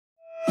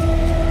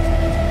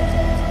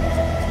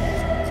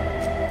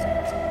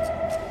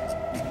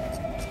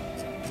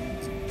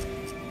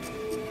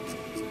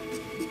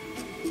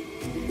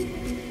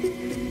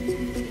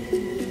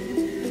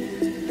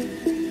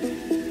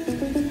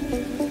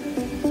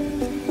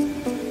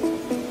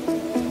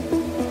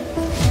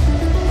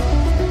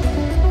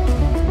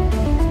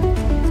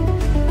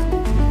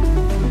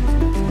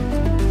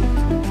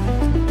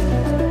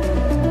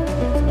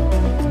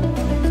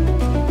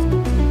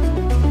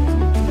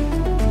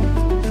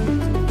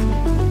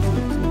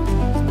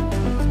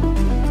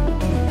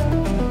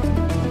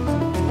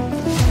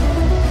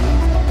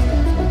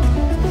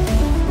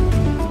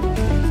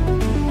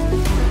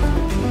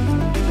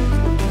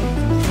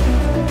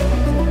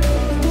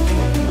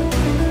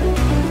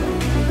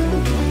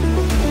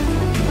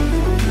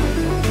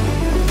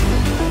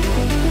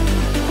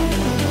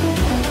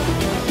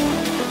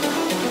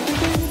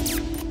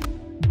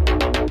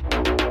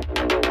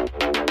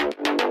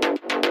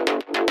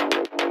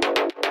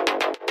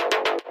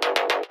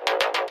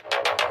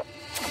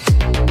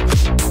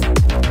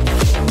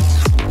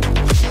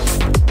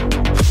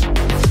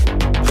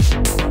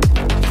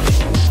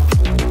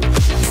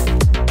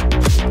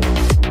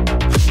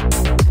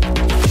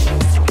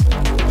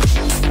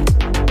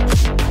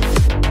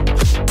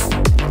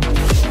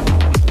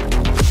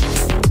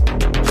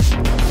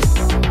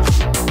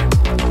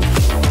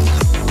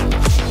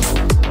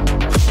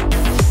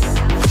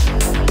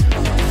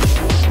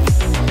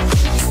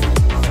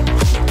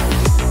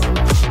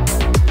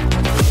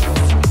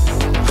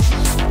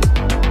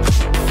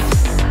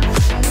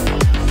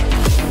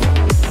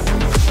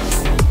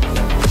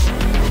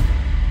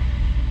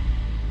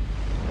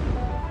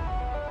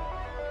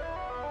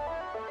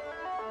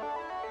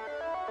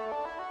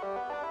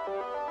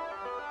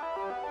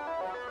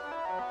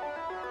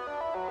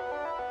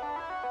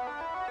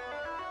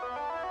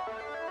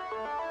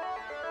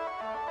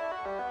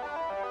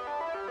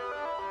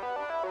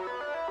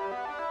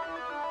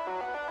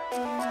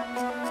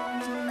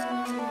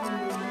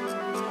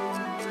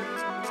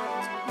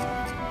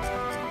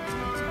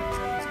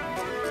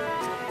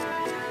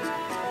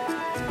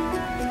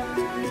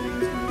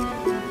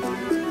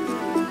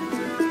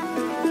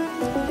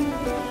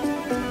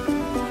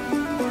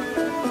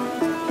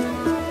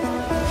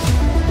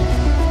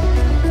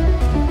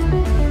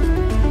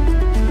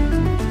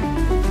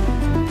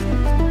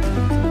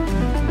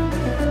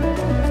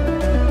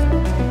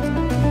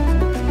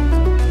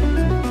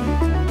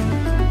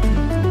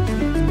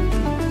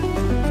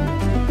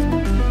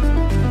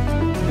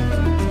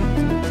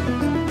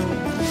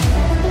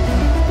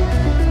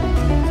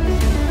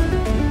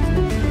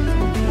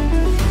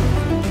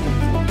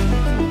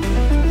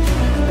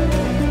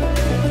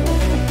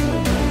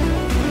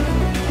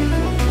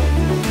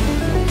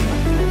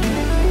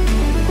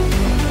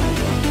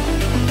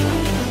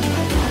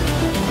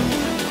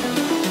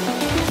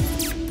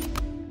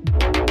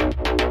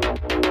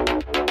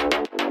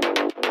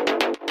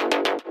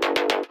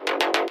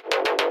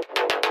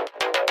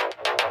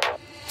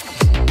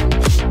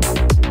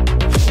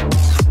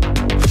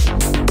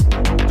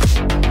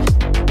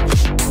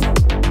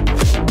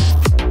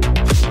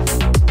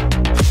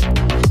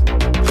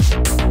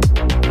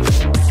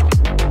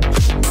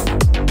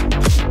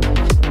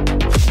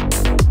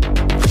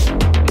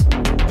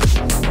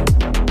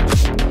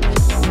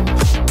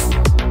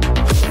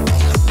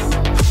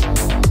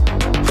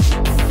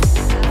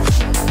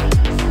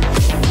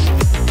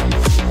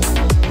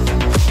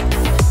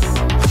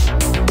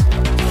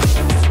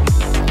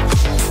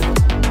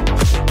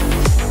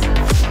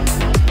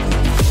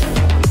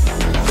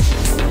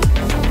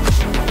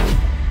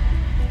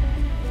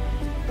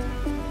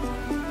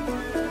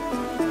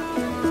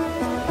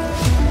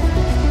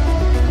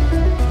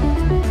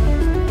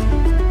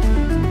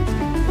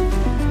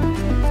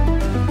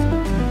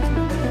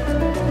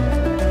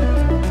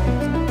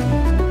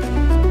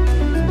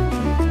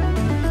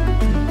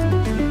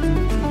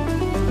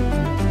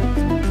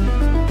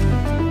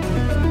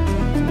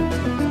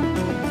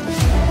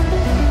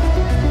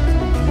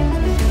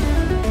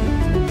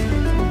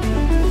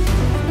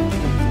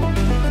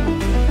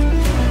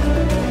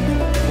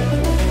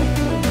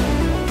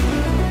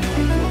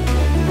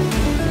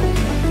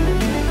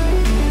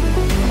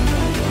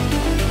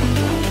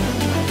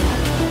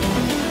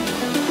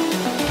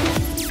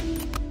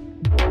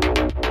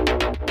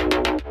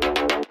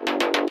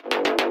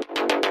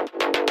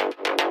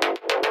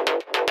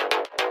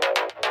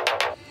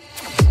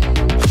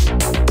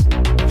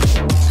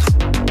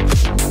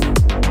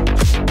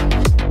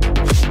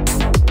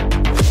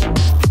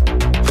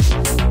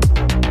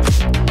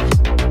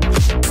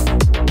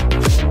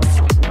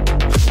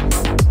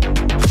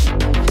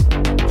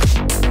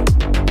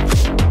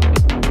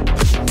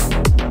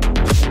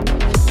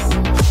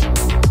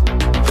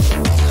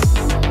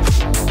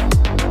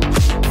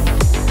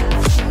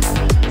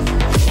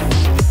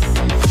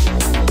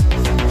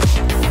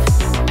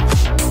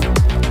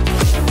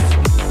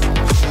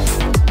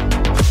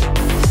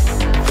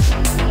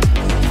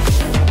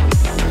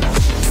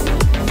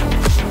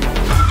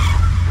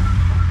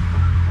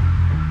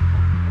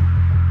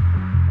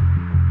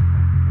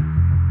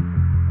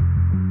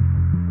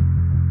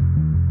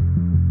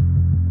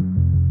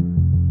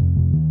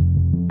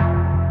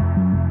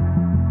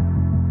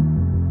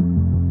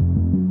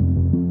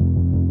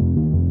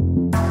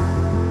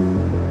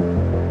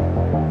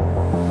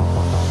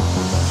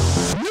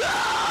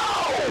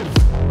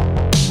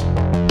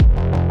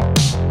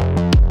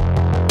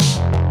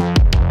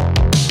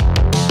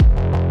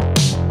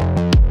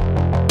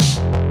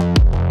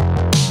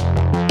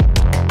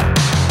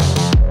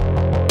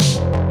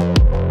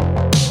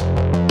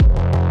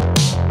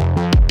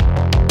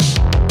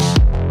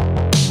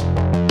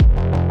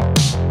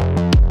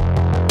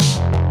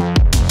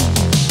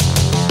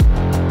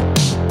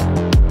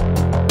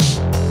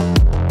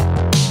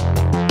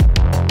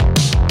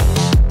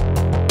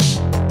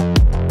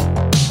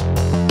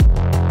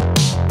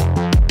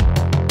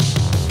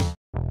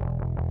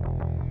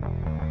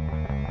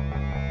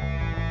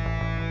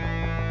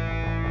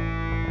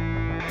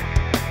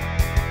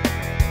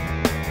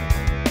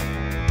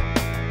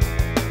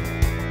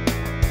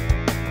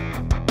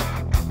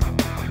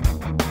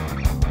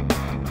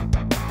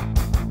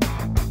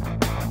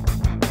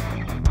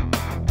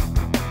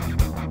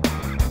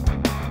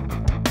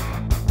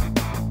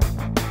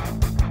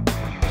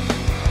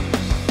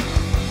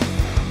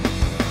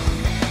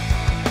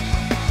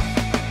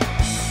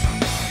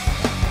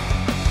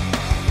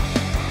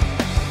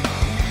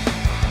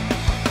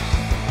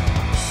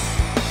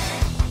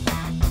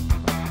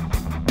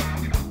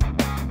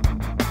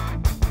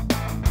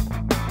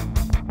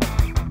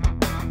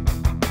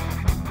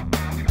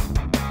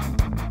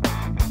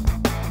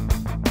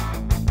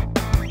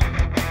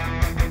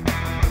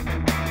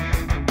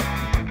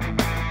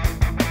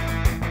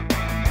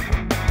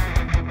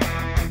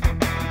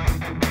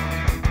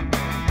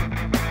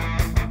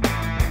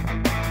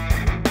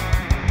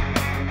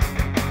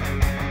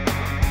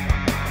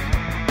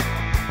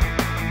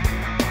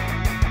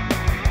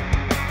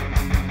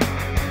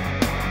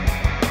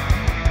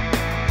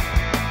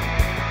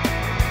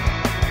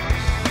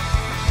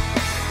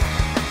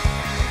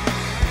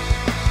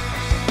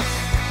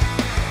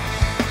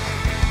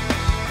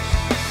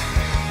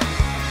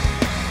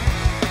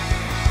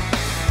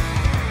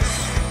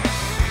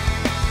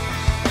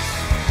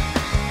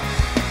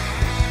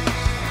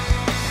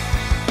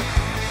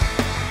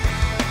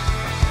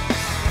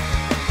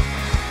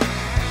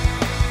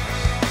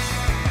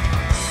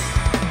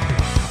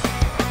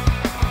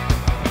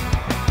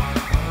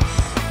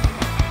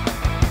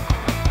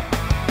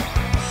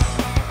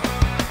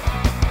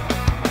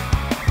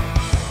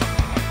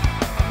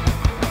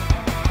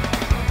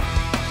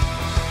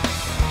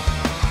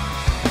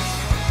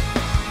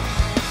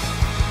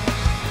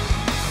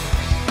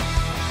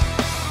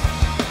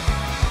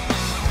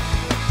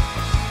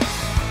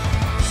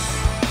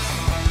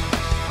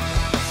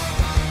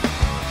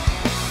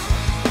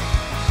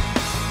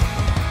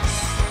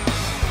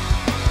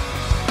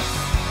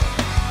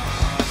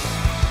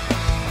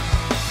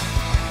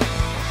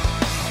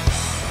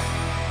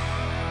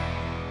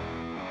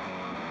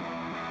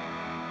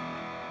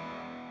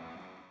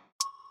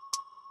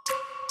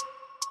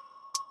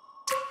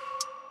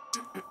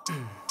I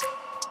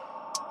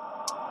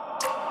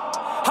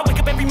wake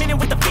up every minute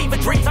with the fever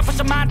dreams. I push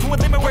my mind to a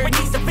limit where it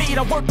needs to be.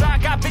 I work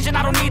blind, got vision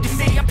I don't need to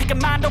see. I'm picking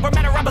mind over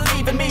matter, I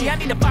believe in me. I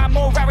need to find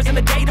more hours in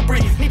the day to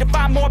breathe. Need to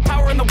find more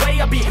power in the way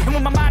I be. And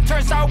when my mind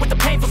turns sour with the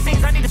painful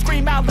scenes, I need to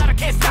scream out loud, I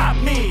can't stop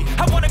me.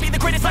 I wanna be the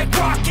greatest like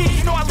Rocky.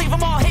 You know I leave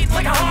them all hating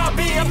like a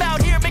hobby. I'm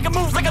out here making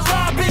moves like a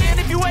lobby.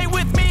 And if you ain't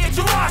with me, it's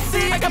your loss,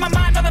 see. I got my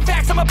mind on the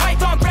facts, I'm a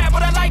python, grab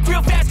what I like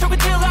real fast. Stroke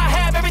until I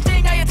have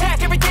everything I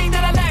attack, everything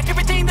that I lack,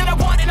 everything that I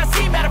want, and I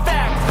see, matter of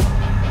fact.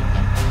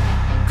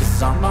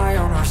 Cause I'm my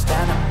own worst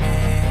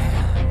enemy,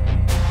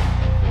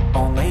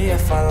 only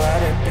if I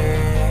let it be.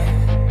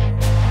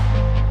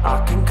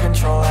 I can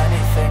control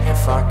anything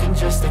if I can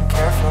just think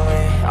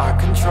carefully. I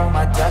control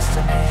my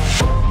destiny.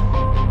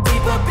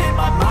 Deep up in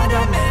my mind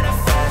I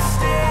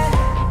manifest it.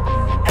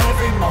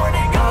 Every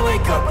morning I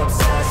wake up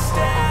obsessed,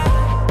 and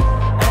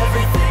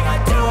everything I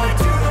do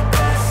the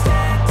best.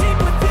 And deep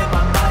within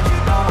my mind, you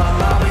know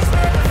I'll always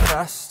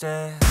manifest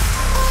it.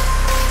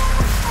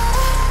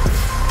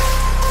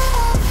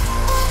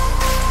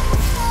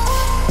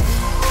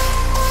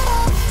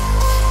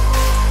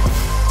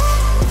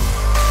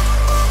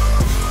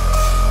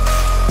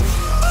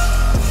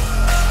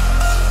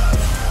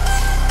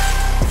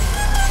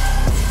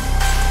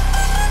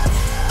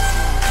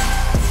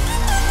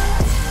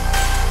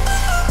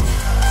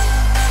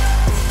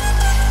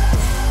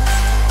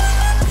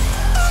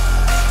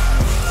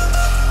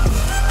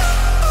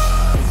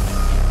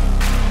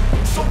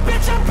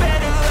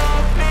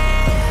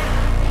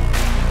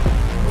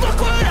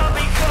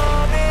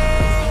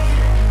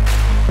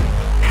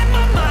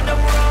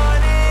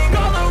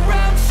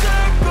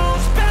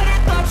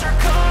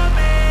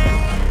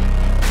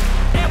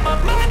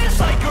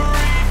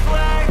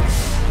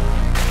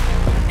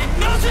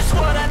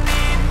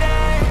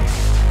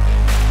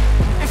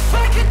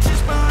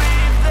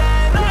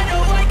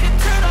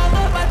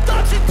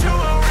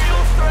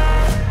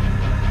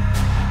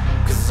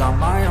 I'm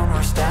my own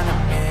worst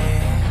enemy,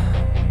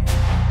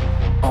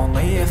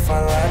 only if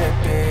I let it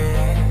be.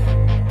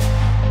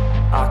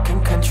 I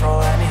can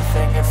control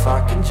anything if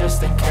I can just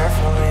think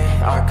carefully.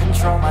 I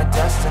control my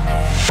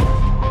destiny.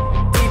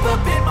 Deep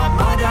up in my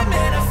mind I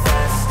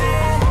manifest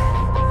it.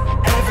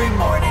 Every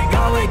morning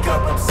I wake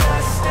up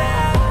obsessed,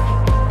 and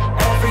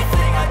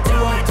everything I do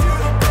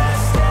the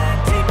best. And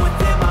deep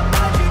within my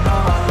mind, you know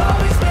I'll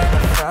always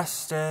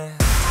manifest it.